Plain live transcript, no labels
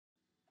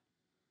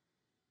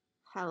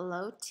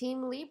Hello,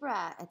 Team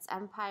Libra. It's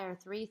Empire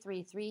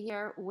 333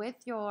 here with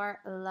your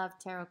Love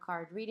Tarot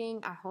card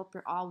reading. I hope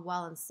you're all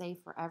well and safe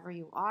wherever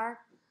you are.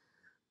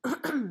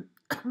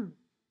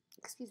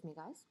 Excuse me,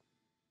 guys.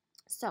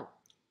 So,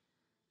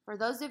 for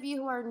those of you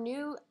who are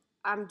new,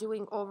 I'm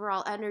doing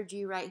overall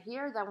energy right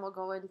here. Then we'll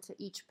go into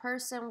each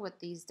person with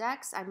these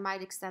decks. I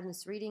might extend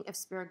this reading if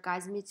Spirit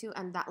guides me to,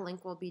 and that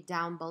link will be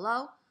down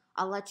below.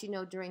 I'll let you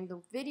know during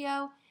the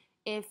video.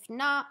 If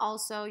not,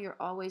 also, you're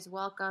always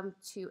welcome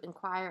to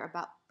inquire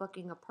about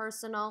booking a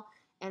personal,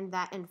 and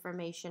that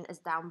information is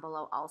down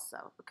below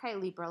also. Okay,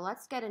 Libra,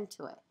 let's get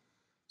into it.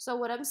 So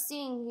what I'm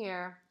seeing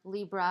here,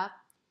 Libra,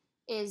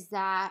 is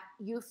that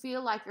you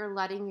feel like you're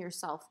letting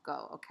yourself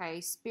go,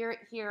 okay? Spirit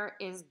here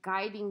is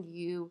guiding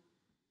you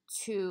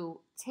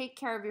to take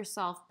care of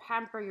yourself,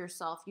 pamper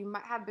yourself. You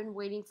might have been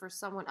waiting for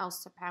someone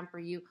else to pamper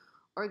you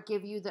or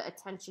give you the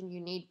attention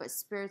you need, but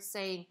Spirit's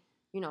saying,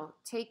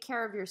 take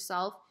care of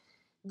yourself.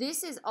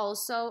 This is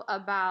also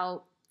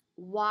about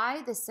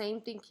why the same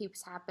thing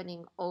keeps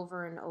happening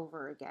over and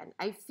over again.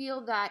 I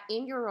feel that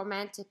in your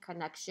romantic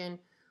connection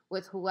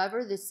with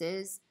whoever this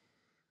is,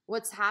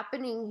 what's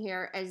happening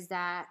here is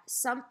that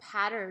some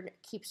pattern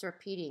keeps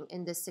repeating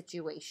in this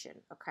situation,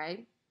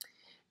 okay?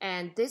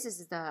 And this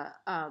is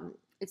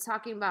it's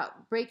talking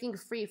about breaking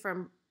free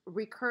from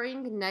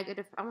recurring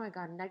negative, oh my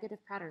God, negative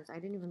patterns. I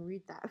didn't even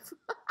read that.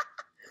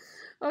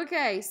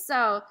 Okay,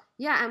 so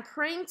yeah, I'm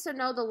praying to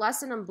know the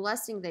lesson and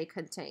blessing they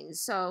contain.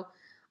 So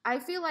I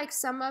feel like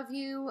some of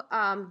you,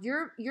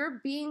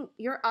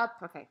 you're up,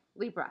 okay,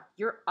 Libra,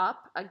 you're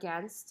up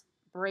against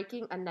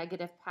breaking a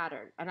negative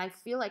pattern. And I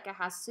feel like it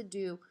has to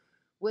do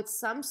with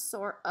some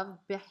sort of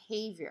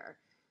behavior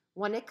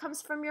when it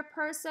comes from your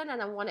person and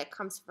then when it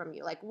comes from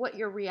you, like what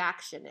your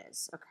reaction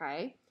is,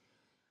 okay?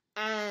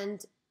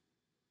 And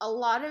a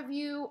lot of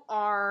you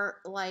are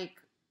like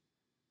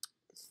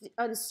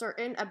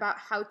uncertain about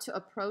how to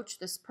approach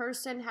this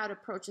person, how to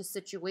approach a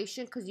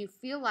situation, because you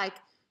feel like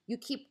you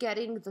keep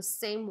getting the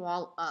same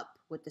wall up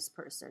with this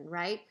person,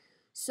 right?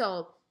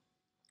 So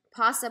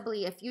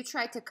possibly if you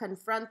try to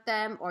confront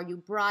them or you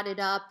brought it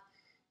up,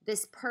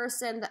 this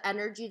person, the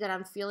energy that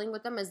I'm feeling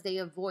with them is they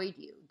avoid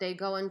you. They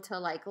go into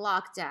like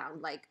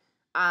lockdown, like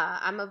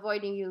I'm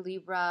avoiding you,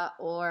 Libra,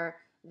 or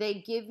they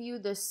give you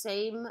the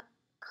same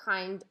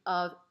kind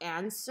of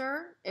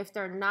answer. If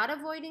they're not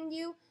avoiding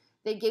you,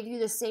 they give you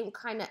the same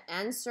kind of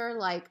answer,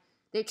 like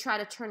they try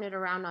to turn it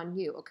around on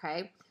you,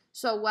 okay?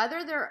 So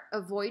whether they're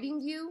avoiding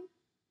you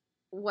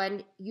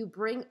when you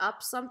bring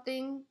up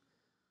something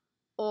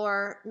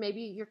or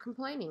maybe you're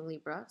complaining,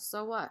 Libra,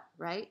 so what,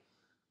 right?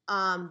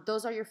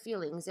 Those are your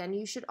feelings and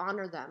you should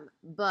honor them.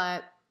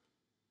 But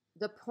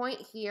the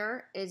point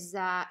here is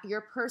that your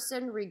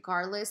person,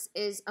 regardless,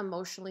 is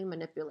emotionally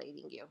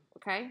manipulating you,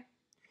 okay?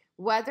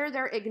 Whether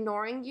they're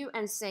ignoring you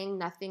and saying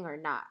nothing or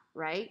not,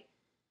 right?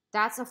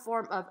 That's a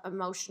form of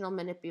emotional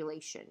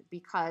manipulation,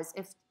 because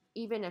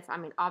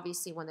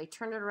obviously when they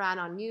turn it around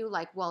on you,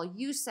 like, well,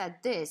 you said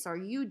this or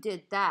you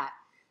did that,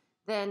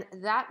 then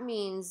that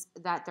means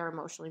that they're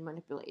emotionally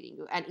manipulating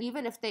you. And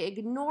even if they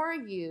ignore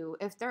you,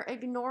 if they're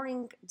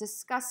ignoring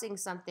discussing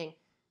something,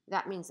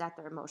 that means that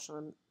they're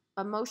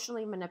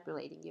emotionally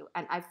manipulating you.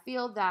 And I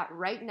feel that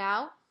right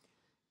now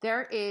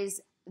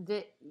there's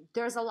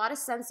a lot of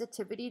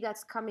sensitivity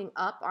that's coming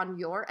up on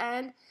your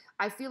end.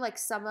 I feel like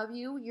some of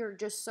you, you're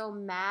just so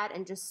mad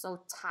and just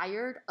so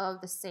tired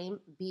of the same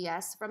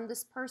BS from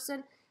this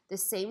person, the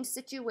same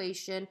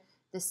situation,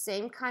 the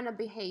same kind of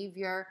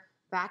behavior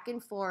back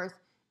and forth,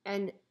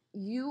 and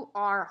you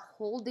are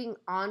holding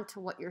on to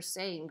what you're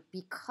saying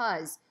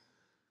because,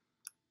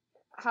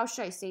 how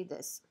should I say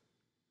this?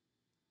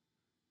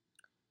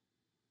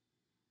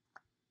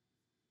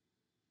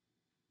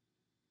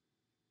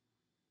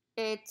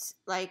 It's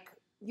like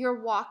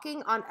you're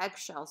walking on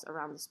eggshells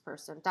around this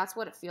person. That's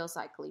what it feels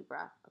like,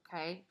 Libra,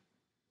 okay?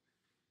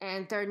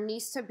 And there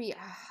needs to be a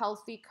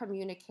healthy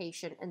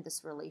communication in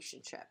this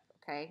relationship,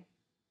 okay?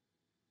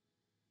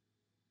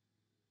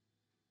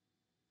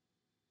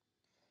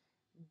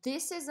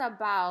 This is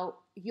about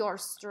your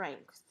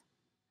strength.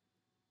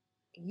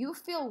 You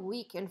feel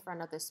weak in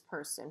front of this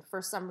person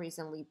for some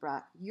reason,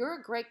 Libra. You're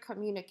a great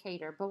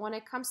communicator, but when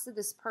it comes to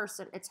this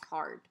person, it's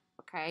hard,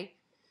 okay?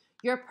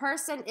 Your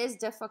person is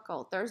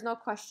difficult. There's no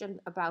question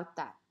about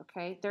that,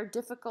 okay? They're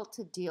difficult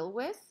to deal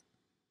with.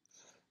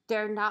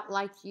 They're not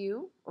like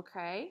you,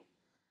 okay?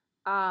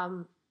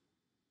 But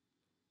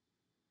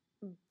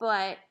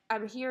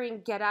I'm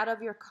hearing get out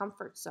of your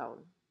comfort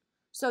zone.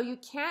 So you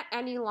can't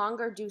any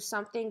longer do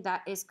something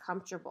that is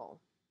comfortable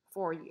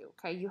for you,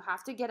 okay? You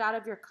have to get out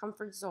of your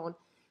comfort zone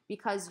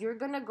because you're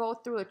going to go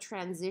through a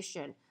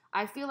transition.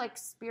 I feel like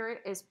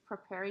Spirit is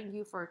preparing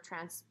you for a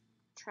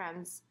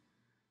transition,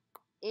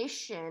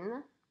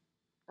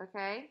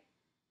 okay?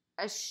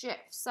 A shift,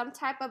 some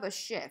type of a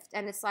shift.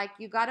 And it's like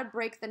you got to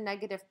break the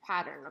negative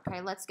pattern,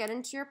 okay? Let's get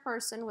into your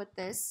person with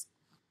this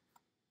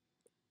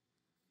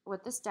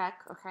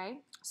deck, okay?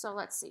 So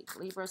let's see.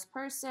 Libra's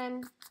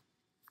person.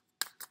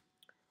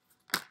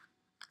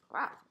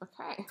 Wow,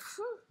 okay.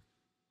 Whew.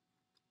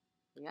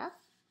 Yep.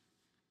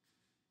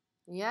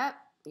 Yep,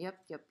 yep,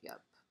 yep,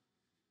 yep.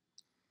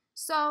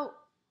 So,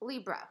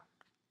 Libra.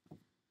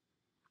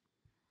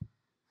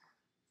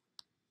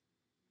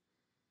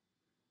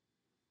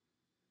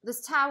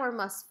 This tower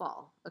must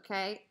fall,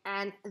 okay?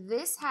 And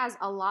this has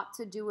a lot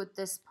to do with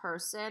this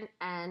person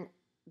and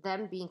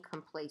them being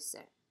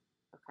complacent,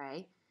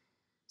 okay?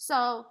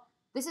 So,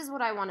 this is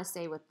what I want to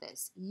say with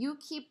this. You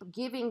keep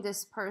giving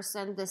this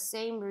person the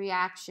same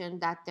reaction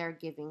that they're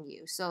giving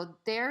you. So,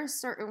 there's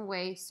certain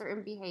way,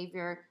 certain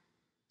behavior,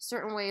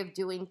 certain way of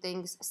doing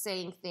things,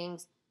 saying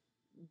things.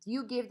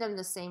 You give them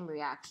the same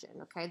reaction,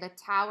 okay? The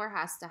tower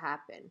has to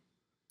happen.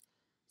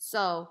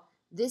 So,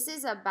 this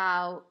is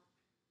about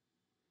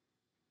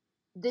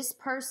this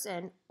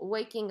person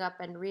waking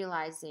up and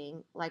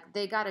realizing like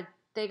they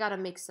gotta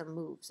make some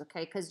moves,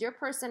 okay? Because your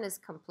person is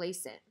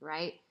complacent,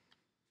 right?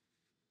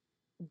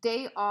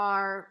 They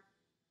are,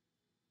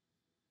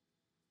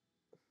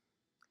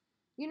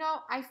 you know,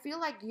 I feel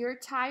like you're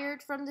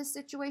tired from this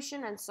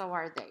situation and so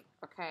are they,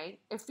 okay?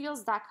 It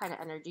feels that kind of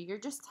energy. You're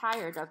just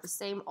tired of the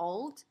same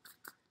old,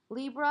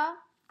 Libra.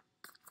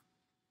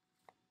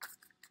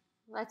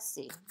 Let's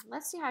see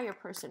how your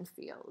person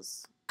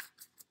feels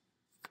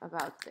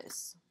about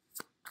this.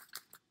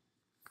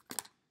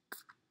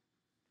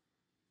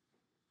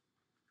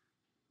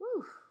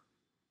 Whew.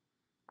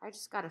 I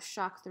just got a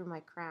shock through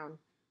my crown.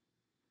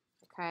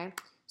 Okay,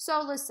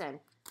 so listen,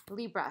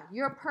 Libra,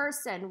 your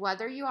person,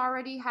 whether you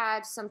already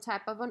had some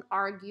type of an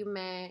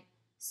argument,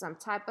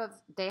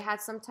 they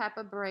had some type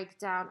of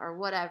breakdown or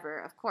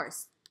whatever, of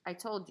course, I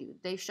told you,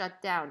 they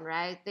shut down,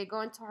 right? They go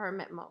into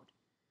hermit mode.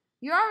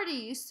 You're already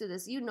used to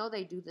this. You know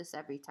they do this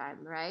every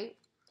time, right?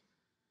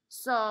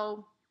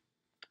 So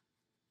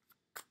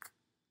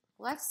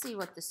let's see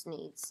what this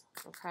needs,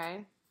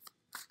 okay?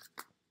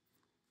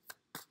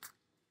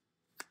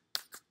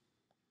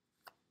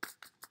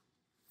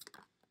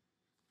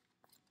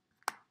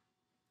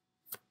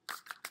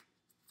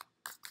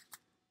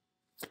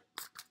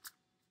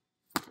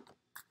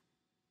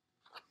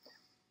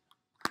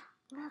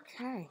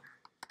 Okay.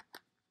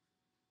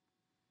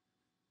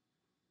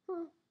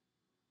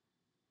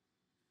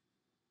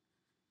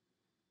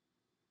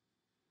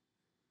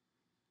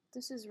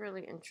 This is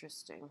really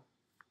interesting.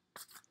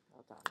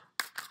 Hold on.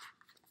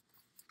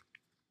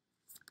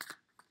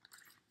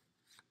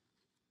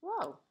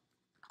 Whoa.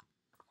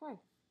 Okay.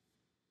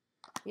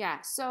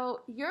 Yeah,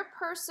 so your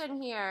person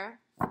here,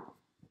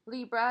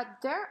 Libra,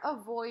 they're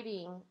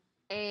avoiding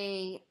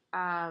a,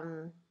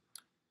 how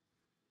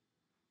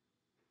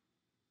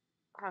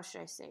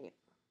should I say it?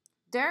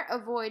 They're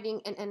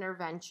avoiding an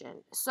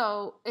intervention.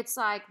 So it's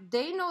like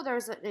they know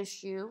there's an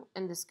issue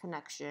in this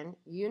connection.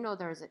 You know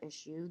there's an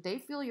issue. They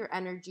feel your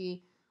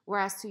energy,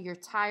 whereas to you're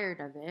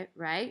tired of it,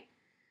 right?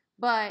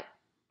 But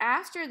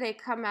after they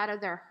come out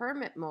of their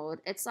hermit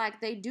mode, it's like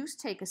they do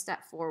take a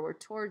step forward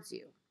towards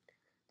you.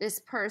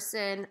 This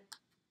person,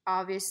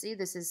 obviously,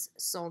 this is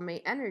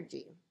soulmate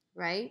energy,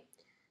 right?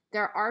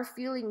 There are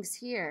feelings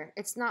here.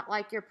 It's not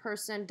like your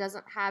person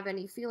doesn't have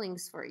any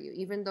feelings for you,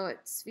 even though it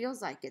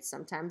feels like it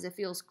sometimes. It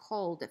feels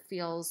cold. It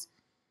feels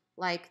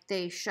like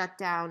they shut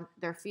down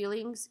their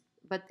feelings,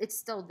 but it's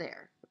still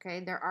there,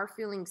 okay? There are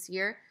feelings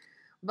here.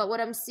 But what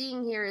I'm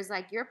seeing here is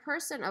like your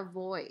person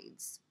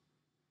avoids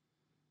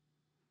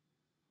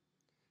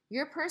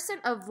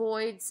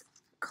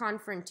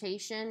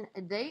confrontation.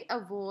 They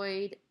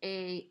avoid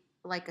a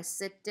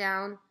sit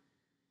down.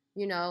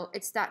 You know,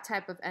 it's that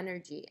type of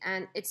energy.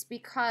 And it's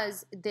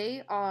because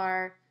they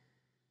are,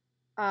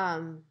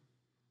 they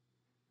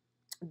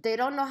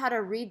don't know how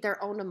to read their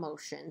own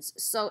emotions.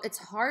 So it's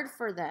hard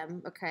for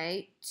them,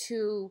 okay,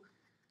 to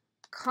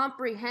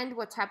comprehend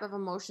what type of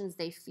emotions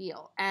they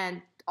feel.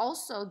 And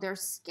also they're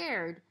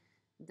scared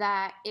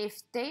that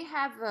if they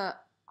have a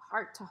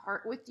heart to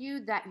heart with you,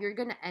 that you're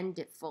going to end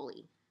it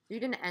fully. You're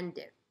going to end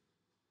it.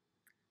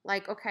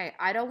 Like, okay,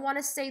 I don't want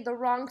to say the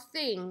wrong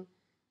thing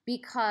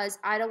because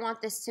I don't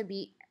want this to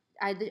be,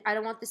 I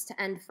don't want this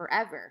to end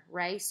forever,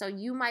 right? So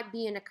you might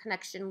be in a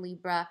connection,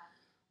 Libra,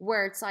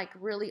 where it's like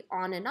really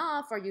on and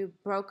off, or you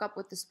broke up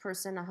with this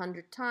person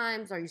 100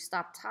 times, or you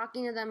stopped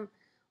talking to them,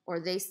 or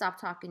they stopped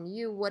talking to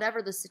you,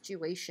 whatever the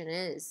situation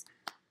is.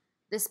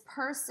 This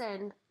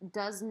person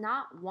does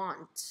not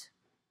want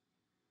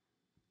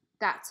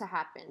that to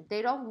happen.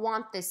 They don't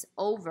want this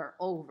over,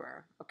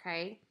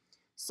 okay?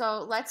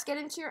 So let's get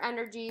into your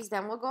energies.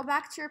 Then we'll go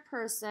back to your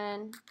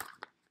person.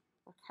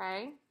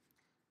 Okay.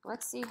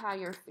 Let's see how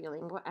you're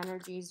feeling. What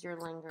energies you're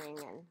lingering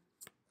in.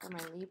 For my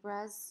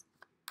Libras.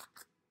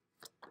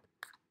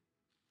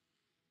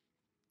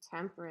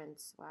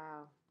 Temperance.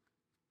 Wow.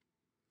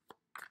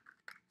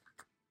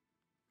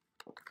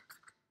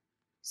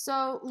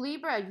 So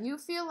Libra, you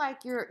feel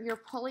like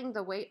you're pulling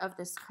the weight of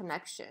this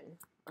connection.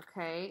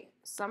 Okay.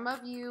 Some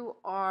of you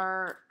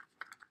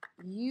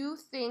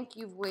think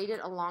you've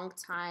waited a long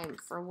time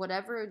for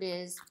whatever it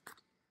is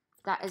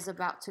that is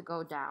about to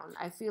go down.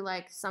 I feel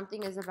like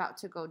something is about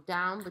to go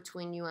down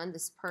between you and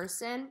this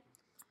person,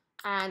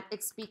 and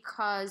it's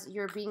because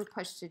you're being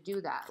pushed to do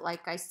that.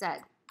 Like I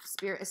said,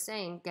 Spirit is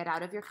saying, get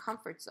out of your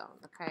comfort zone,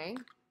 okay?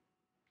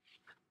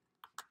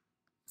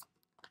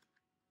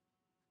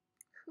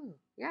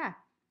 Yeah.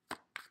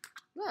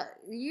 Look,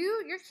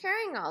 you're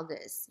carrying all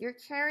this. You're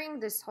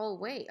carrying this whole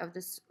weight of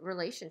this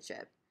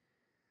relationship.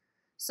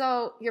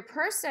 So your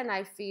person,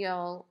 I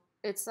feel,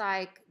 it's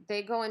like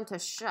they go into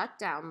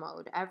shutdown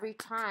mode every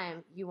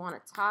time you want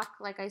to talk,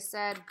 like I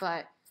said.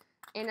 But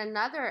in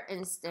another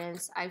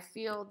instance, I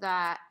feel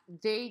that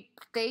they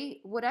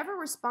whatever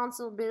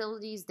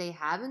responsibilities they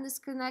have in this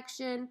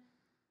connection,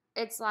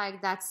 it's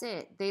like that's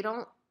it. They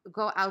don't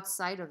go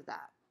outside of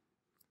that.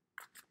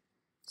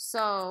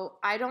 So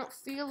I don't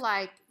feel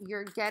like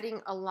you're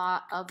getting a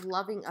lot of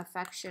loving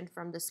affection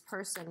from this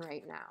person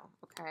right now,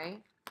 okay?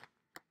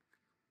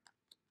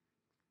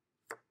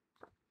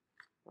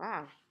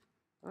 Wow.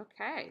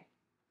 Okay.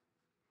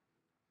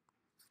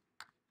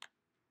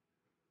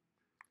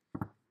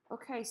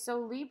 Okay, so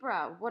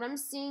Libra, what I'm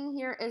seeing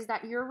here is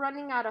that you're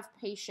running out of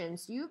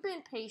patience. You've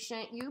been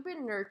patient, you've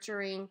been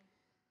nurturing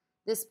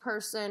this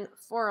person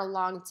for a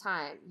long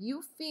time.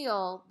 You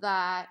feel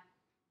that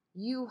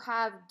you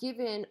have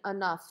given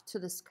enough to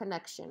this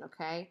connection,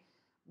 okay?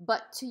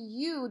 But to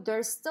you,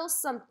 there's still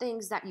some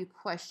things that you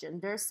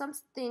question. There's some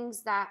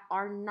things that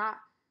are not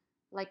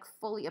like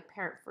fully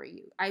apparent for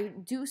you. I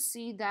do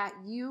see that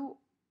you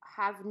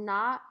have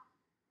not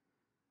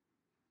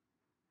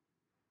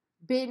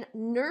been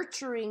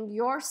nurturing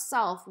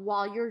yourself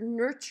while you're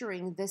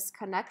nurturing this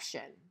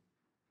connection.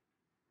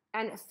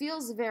 And it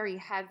feels very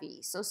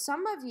heavy. So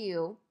some of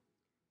you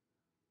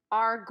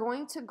are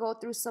going to go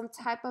through some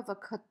type of a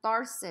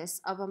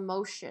catharsis of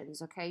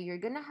emotions, okay? You're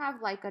going to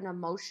have like an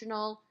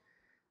emotional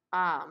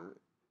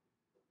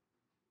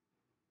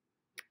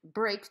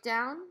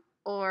breakdown,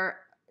 or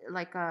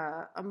like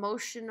a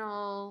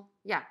emotional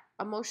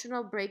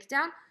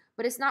breakdown,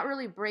 but it's not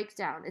really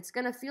breakdown. It's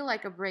going to feel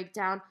like a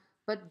breakdown,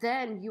 but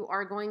then you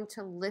are going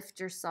to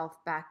lift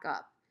yourself back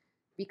up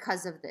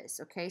because of this,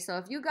 okay? So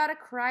if you got to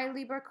cry,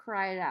 Libra,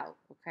 cry it out,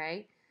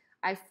 okay?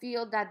 I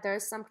feel that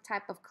there's some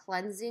type of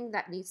cleansing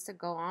that needs to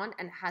go on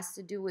and has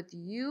to do with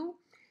you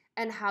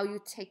and how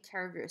you take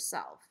care of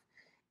yourself.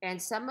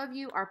 And some of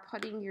you are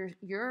putting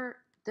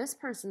this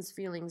person's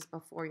feelings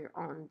before your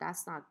own.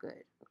 That's not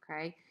good,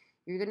 okay?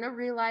 You're going to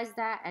realize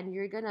that, and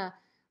you're going to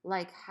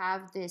like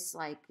have this,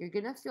 like, you're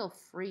going to feel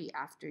free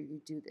after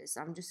you do this.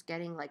 I'm just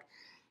getting like,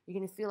 you're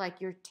going to feel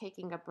like you're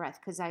taking a breath,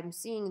 because I'm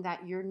seeing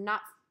that you're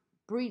not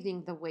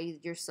breathing the way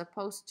you're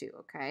supposed to,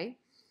 okay?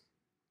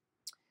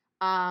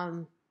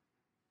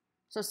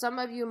 So some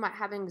of you might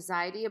have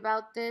anxiety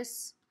about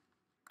this.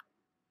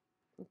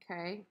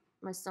 Okay,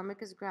 my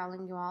stomach is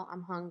growling, you all.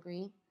 I'm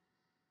hungry.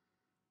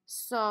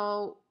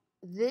 So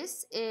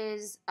this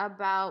is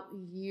about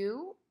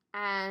you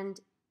and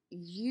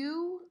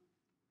you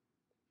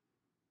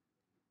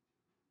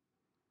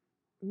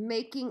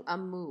making a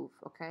move,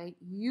 okay?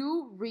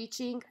 You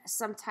reaching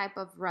some type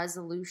of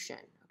resolution,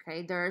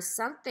 okay? There is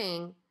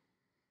something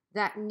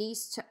that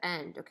needs to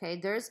end, okay?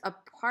 There's a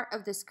part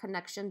of this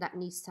connection that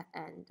needs to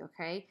end,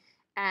 okay?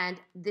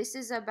 And this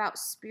is about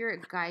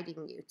spirit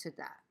guiding you to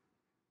that.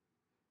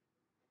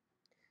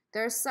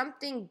 There's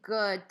something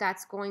good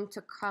that's going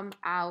to come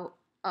out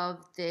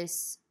of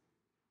this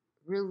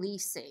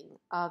releasing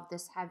of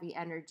this heavy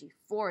energy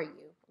for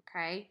you,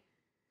 okay?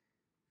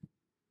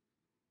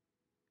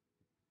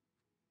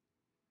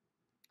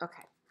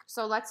 Okay,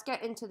 so let's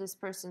get into this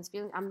person's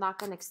feeling. I'm not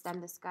going to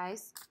extend this,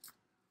 guys.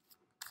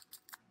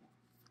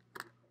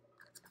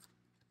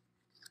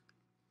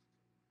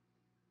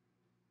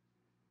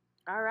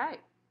 All right.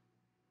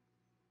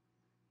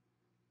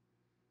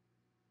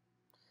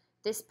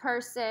 This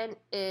person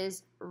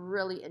is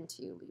really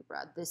into you,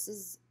 Libra. This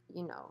is,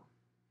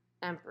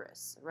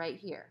 Empress right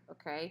here,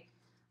 okay?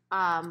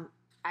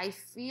 I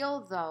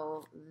feel,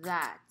 though,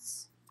 that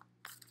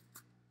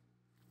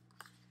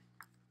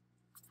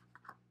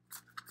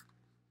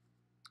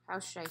how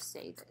should I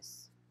say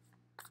this?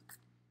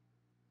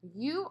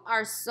 You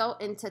are so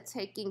into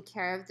taking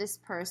care of this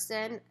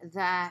person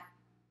that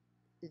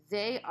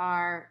they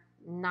are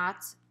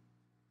not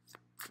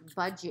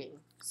budging.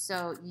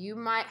 So you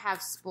might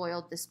have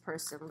spoiled this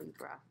person,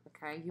 Libra,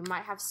 okay? You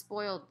might have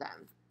spoiled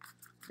them.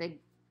 They,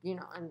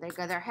 and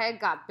their head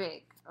got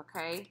big,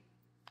 okay?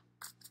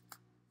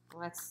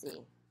 Let's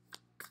see.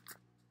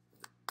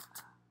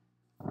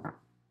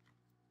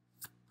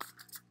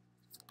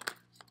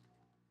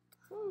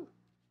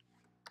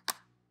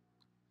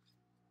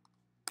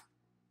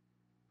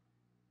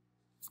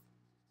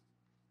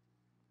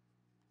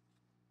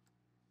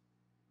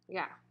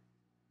 Yeah.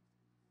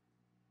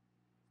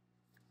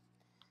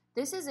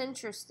 This is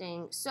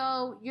interesting.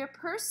 So your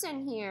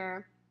person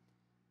here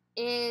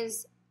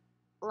is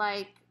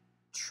like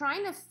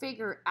trying to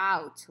figure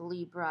out,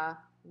 Libra,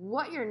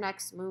 what your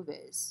next move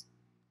is.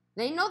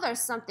 They know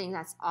there's something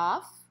that's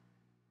off.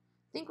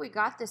 I think we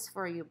got this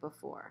for you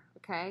before,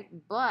 okay?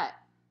 But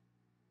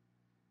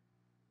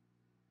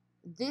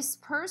this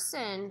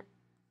person,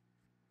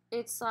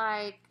 it's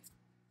like,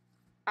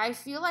 I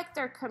feel like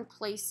they're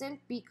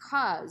complacent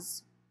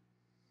because,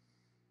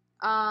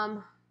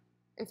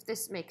 if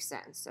this makes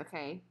sense,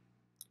 okay?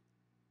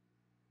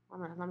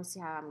 Let me see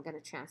how I'm going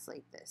to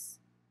translate this.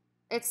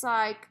 It's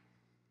like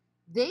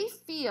they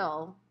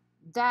feel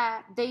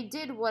that they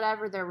did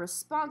whatever they're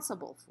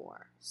responsible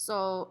for.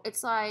 So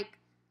it's like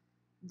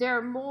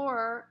they're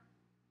more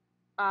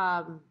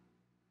um,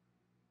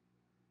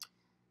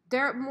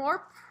 they're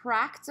more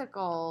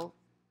practical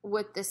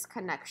with this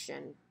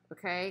connection,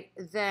 okay,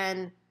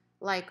 than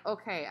like,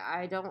 okay,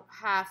 I don't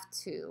have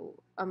to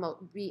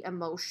be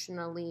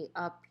emotionally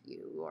up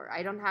you, or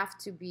I don't have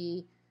to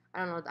be,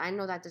 I don't know, I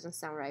know that doesn't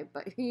sound right,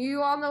 but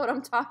you all know what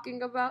I'm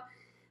talking about.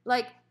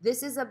 Like,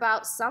 this is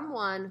about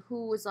someone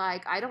who was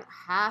like, I don't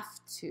have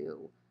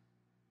to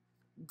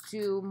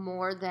do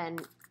more than,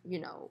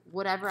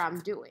 whatever I'm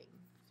doing.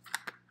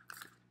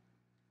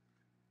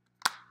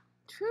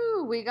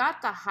 True, we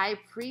got the High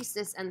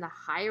Priestess and the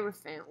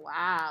Hierophant.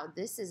 Wow,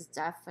 this is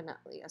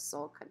definitely a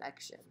soul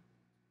connection.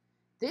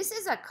 This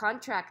is a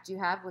contract you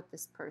have with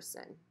this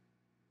person,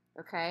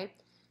 okay?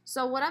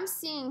 So what I'm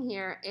seeing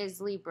here is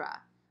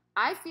Libra.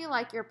 I feel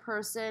like your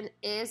person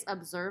is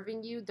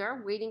observing you.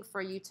 They're waiting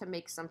for you to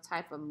make some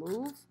type of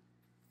move.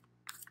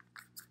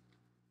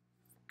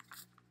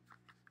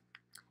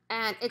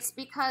 And it's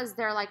because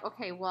they're like,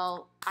 okay,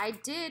 well, I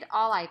did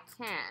all I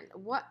can.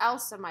 What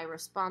else am I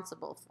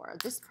responsible for?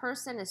 This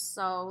person is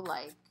so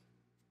like,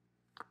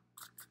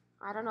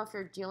 I don't know if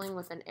you're dealing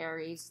with an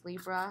Aries,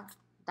 Libra.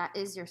 That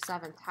is your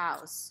 7th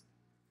house.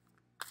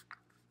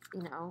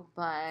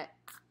 But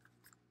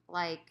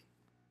like,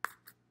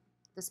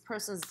 this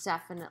person's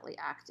definitely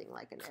acting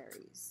like an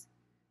Aries.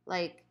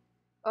 Like,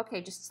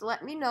 okay, just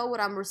let me know what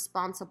I'm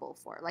responsible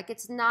for. Like,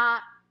 it's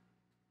not,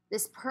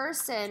 this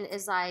person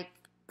is like,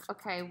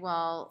 okay,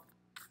 well,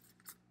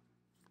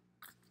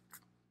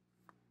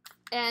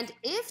 and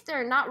if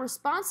they're not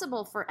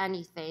responsible for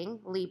anything,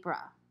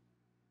 Libra,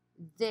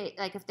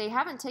 if they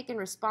haven't taken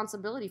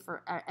responsibility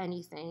for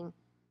anything,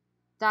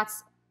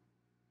 that's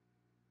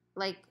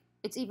like,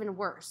 it's even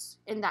worse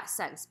in that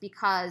sense,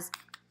 because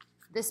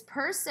this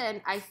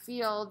person, I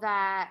feel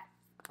that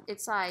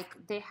it's like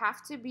they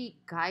have to be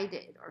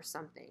guided or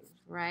something,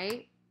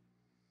 right?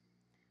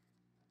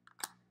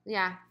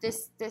 Yeah,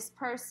 this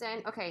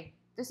person, okay,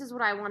 this is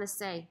what I want to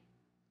say.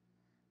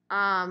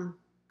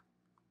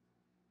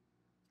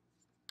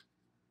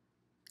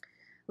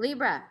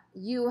 Libra,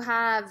 you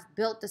have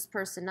built this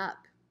person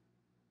up,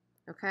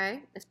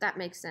 okay? If that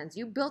makes sense.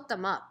 You built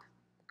them up,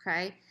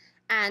 okay?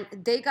 And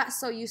they got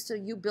so used to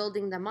you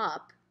building them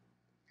up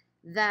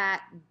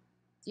that,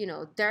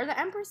 they're the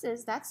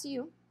empresses. That's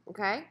you,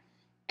 okay?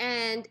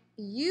 And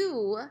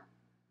you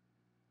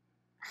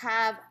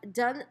have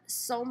done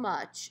so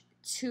much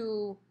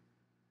to,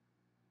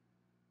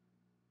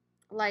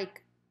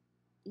 like,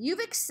 you've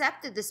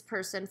accepted this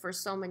person for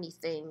so many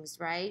things,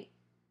 right?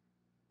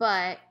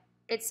 But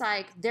it's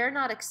like they're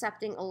not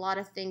accepting a lot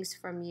of things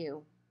from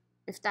you,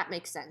 if that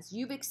makes sense.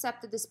 You've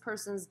accepted this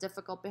person's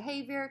difficult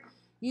behavior.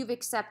 You've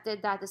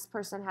accepted that this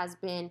person has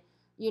been,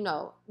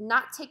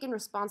 not taking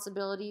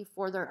responsibility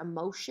for their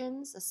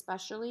emotions,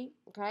 especially,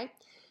 okay?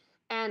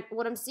 And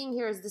what I'm seeing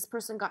here is this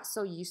person got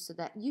so used to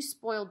that. You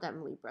spoiled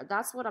them, Libra.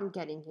 That's what I'm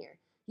getting here.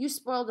 You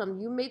spoiled them.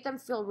 You made them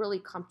feel really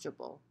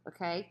comfortable,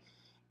 okay?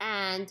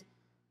 And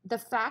the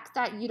fact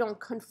that you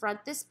don't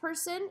confront this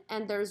person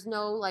and there's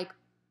no, like,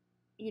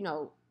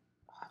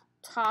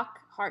 talk,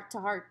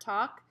 heart-to-heart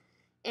talk,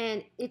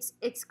 and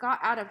it's got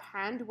out of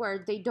hand where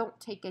they don't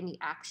take any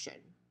action.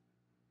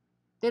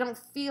 They don't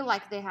feel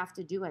like they have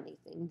to do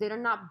anything. They're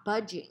not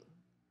budging.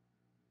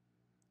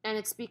 And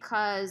it's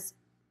because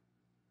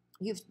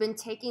you've been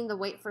taking the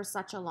weight for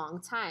such a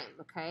long time,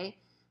 okay?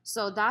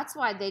 So that's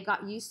why they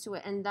got used to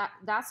it, and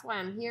that's why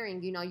I'm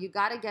hearing, you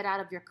got to get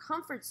out of your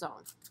comfort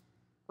zone,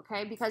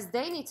 okay? Because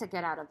they need to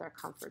get out of their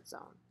comfort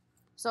zone.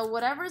 So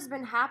whatever's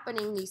been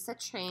happening needs to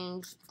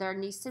change. There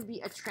needs to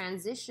be a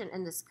transition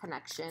in this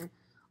connection,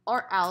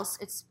 or else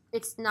it's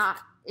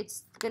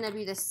going to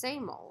be the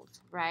same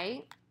old,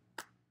 right?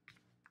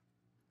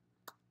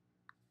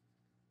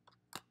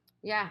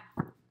 Yeah.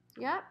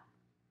 Yep.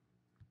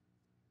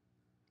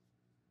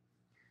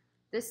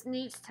 This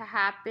needs to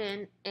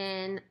happen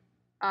in,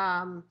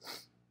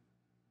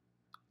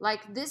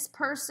 like, this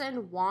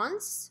person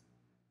wants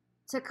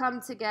to come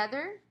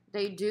together.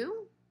 They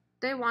do.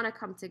 They want to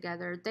come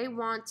together. They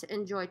want to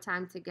enjoy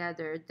time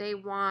together. They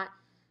want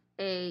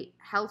a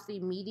healthy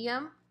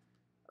medium,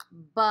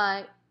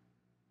 but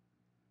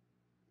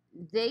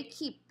they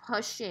keep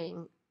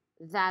pushing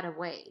that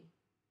away,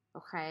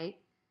 okay?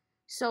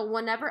 So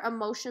whenever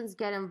emotions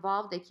get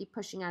involved, they keep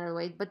pushing out of the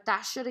way, but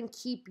that shouldn't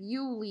keep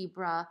you,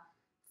 Libra,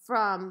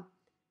 from,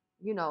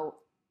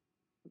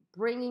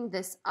 bringing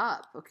this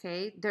up,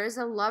 okay? There's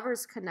a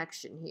lover's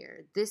connection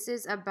here. This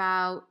is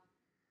about,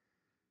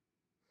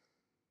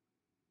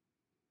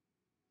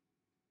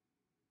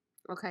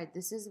 okay,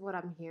 this is what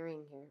I'm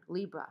hearing here.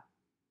 Libra.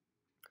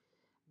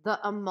 The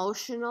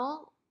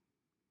emotional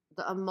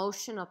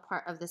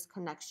part of this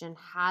connection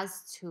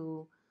has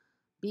to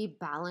be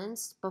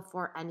balanced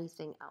before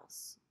anything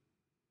else.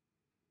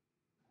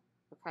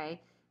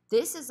 Okay?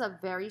 This is a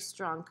very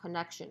strong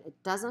connection. It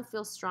doesn't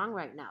feel strong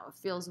right now. It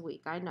feels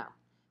weak, I know.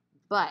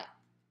 But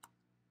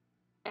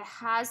it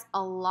has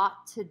a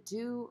lot to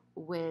do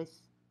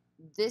with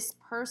this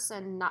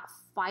person not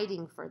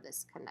fighting for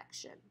this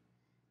connection.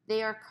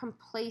 They are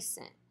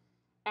complacent,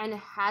 and it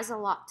has a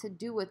lot to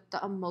do with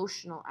the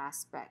emotional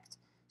aspect.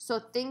 So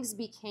things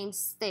became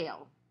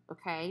stale,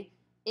 okay,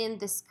 in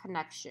this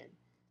connection.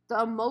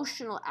 The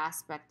emotional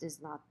aspect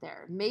is not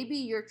there. Maybe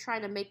you're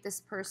trying to make this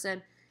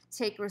person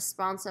take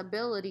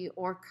responsibility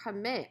or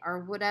commit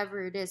or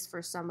whatever it is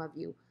for some of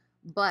you.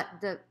 But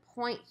the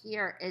point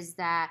here is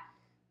that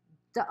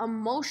the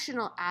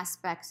emotional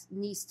aspects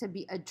needs to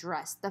be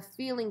addressed. The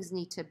feelings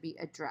need to be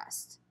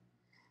addressed.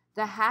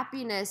 The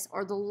happiness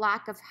or the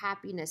lack of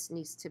happiness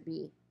needs to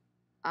be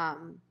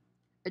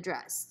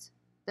addressed.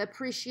 The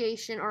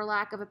appreciation or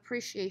lack of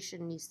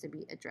appreciation needs to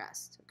be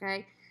addressed,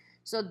 okay?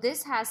 So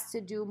this has to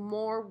do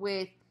more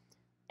with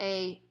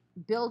a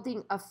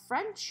building a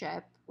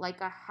friendship,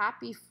 like a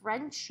happy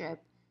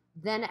friendship,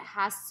 than it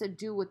has to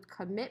do with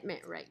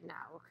commitment right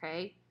now,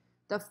 okay?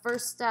 The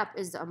first step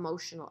is the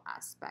emotional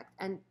aspect,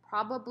 and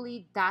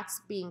probably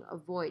that's being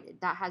avoided.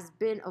 That has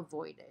been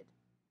avoided,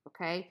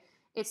 okay?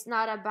 It's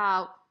not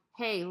about,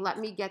 hey, let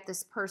me get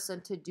this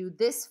person to do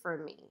this for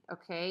me,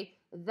 okay?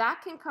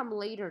 That can come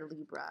later,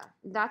 Libra.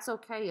 That's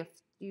okay if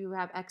you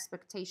have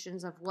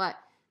expectations of what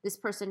this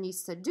person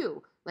needs to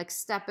do, like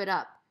step it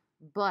up.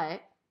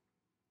 But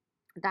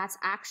that's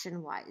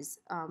action-wise.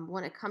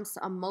 When it comes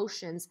to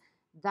emotions,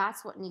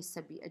 that's what needs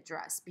to be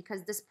addressed,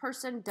 because this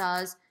person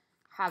does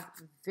have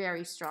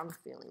very strong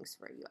feelings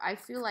for you. I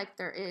feel like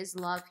there is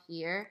love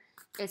here.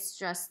 It's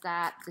just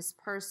that this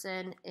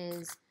person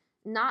is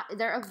not,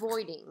 they're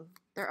avoiding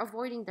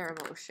their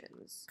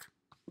emotions.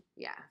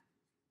 Yeah.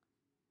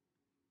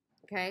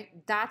 Okay,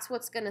 that's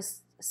what's going to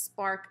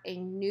spark a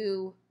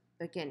new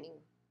beginning.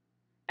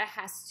 It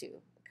has to,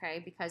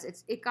 okay, because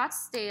it got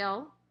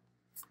stale.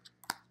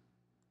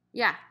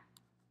 Yeah,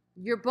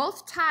 you're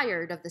both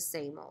tired of the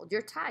same old.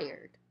 You're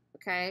tired,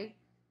 okay?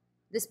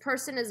 This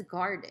person is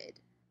guarded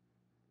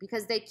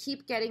because they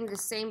keep getting the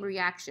same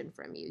reaction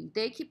from you.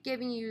 They keep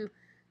giving you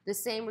the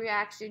same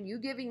reaction. You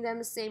giving them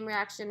the same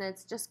reaction.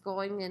 It's just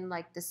going in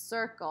like this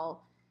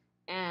circle.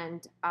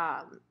 And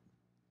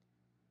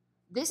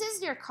this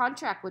is your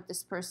contract with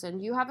this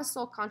person. You have a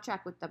soul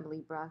contract with them,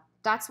 Libra.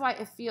 That's why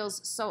it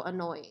feels so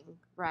annoying,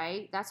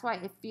 right? That's why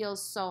it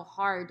feels so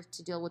hard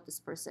to deal with this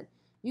person.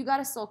 You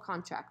got a soul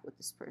contract with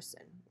this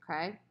person,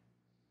 okay?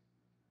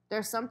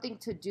 There's something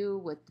to do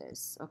with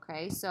this,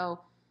 okay?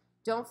 So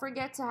don't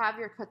forget to have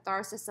your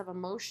catharsis of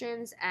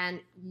emotions, and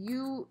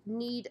you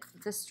need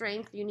the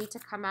strength. You need to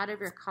come out of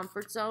your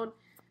comfort zone.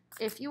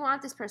 If you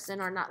want this person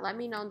or not, let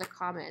me know in the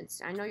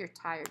comments. I know you're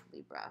tired,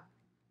 Libra.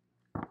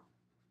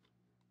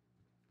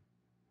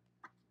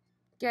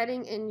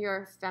 Getting in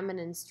your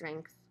feminine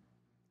strength,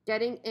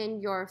 getting in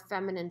your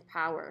feminine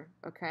power,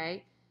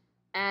 okay?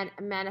 And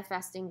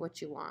manifesting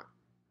what you want.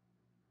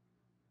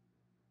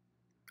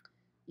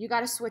 You got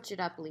to switch it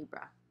up,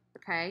 Libra,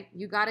 okay?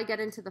 You got to get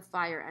into the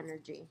fire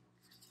energy.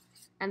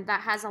 And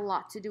that has a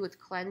lot to do with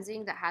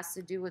cleansing. That has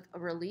to do with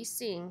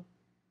releasing,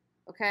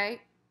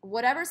 okay?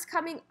 Whatever's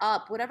coming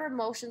up, whatever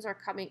emotions are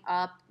coming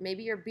up,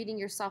 maybe you're beating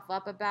yourself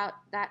up about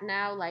that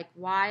now. Like,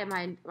 why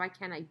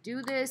can't I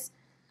do this?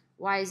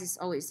 Why is this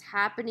always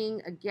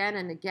happening again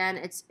and again?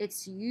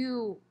 It's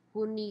you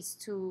who needs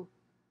to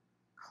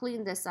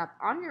clean this up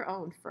on your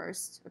own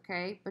first,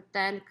 okay? But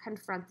then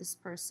confront this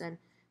person,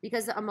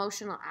 because the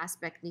emotional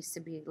aspect needs to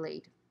be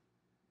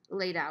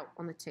laid out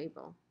on the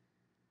table.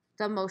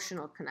 The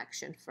emotional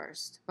connection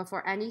first,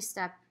 before any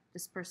step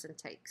this person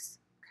takes,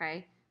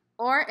 okay?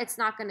 Or it's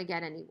not going to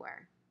get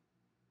anywhere.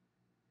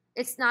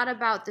 It's not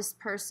about this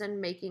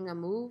person making a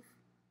move,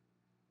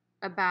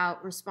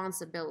 about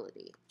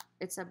responsibility.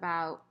 It's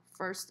about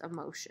first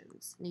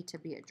emotions need to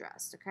be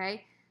addressed,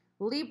 okay?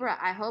 Libra,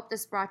 I hope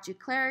this brought you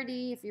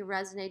clarity. If you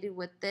resonated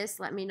with this,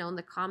 let me know in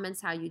the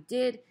comments how you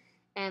did.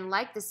 And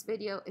like this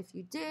video if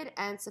you did,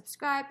 and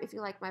subscribe if you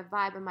like my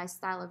vibe and my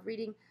style of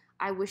reading.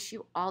 I wish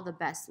you all the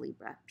best,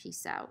 Libra.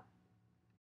 Peace out.